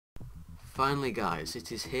Finally guys,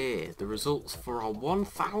 it is here, the results for our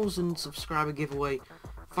 1000 subscriber giveaway.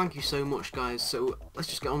 Thank you so much guys. So let's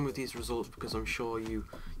just get on with these results because I'm sure you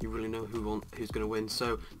really know who's going to win.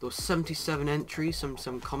 So there were 77 entries,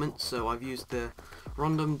 some comments, so I've used the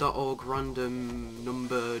random.org random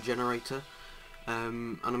number generator,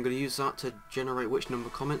 and I'm going to use that to generate which number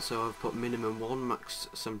comments. So I've put minimum 1, max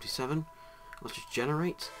 77. Let's just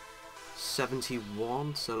generate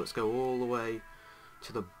 71, so let's go all the way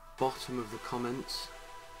to the bottom of the comments.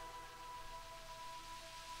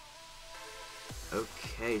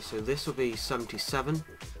 Okay, so this will be 77,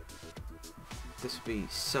 this will be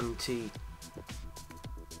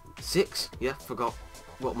 76, yeah, forgot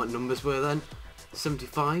what my numbers were then,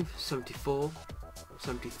 75, 74,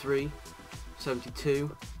 73,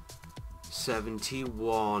 72,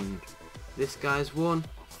 71. This guy's won.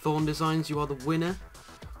 TheThornDesigns, you are the winner.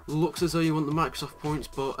 Looks as though you want the Microsoft points,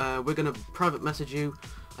 but we're going to private message you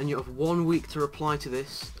and you have 1 week to reply to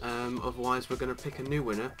this, otherwise we're going to pick a new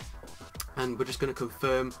winner and we're just going to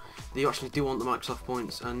confirm that you actually do want the Microsoft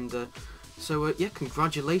points. And so yeah,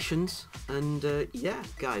 congratulations, and yeah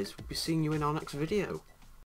guys, we'll be seeing you in our next video.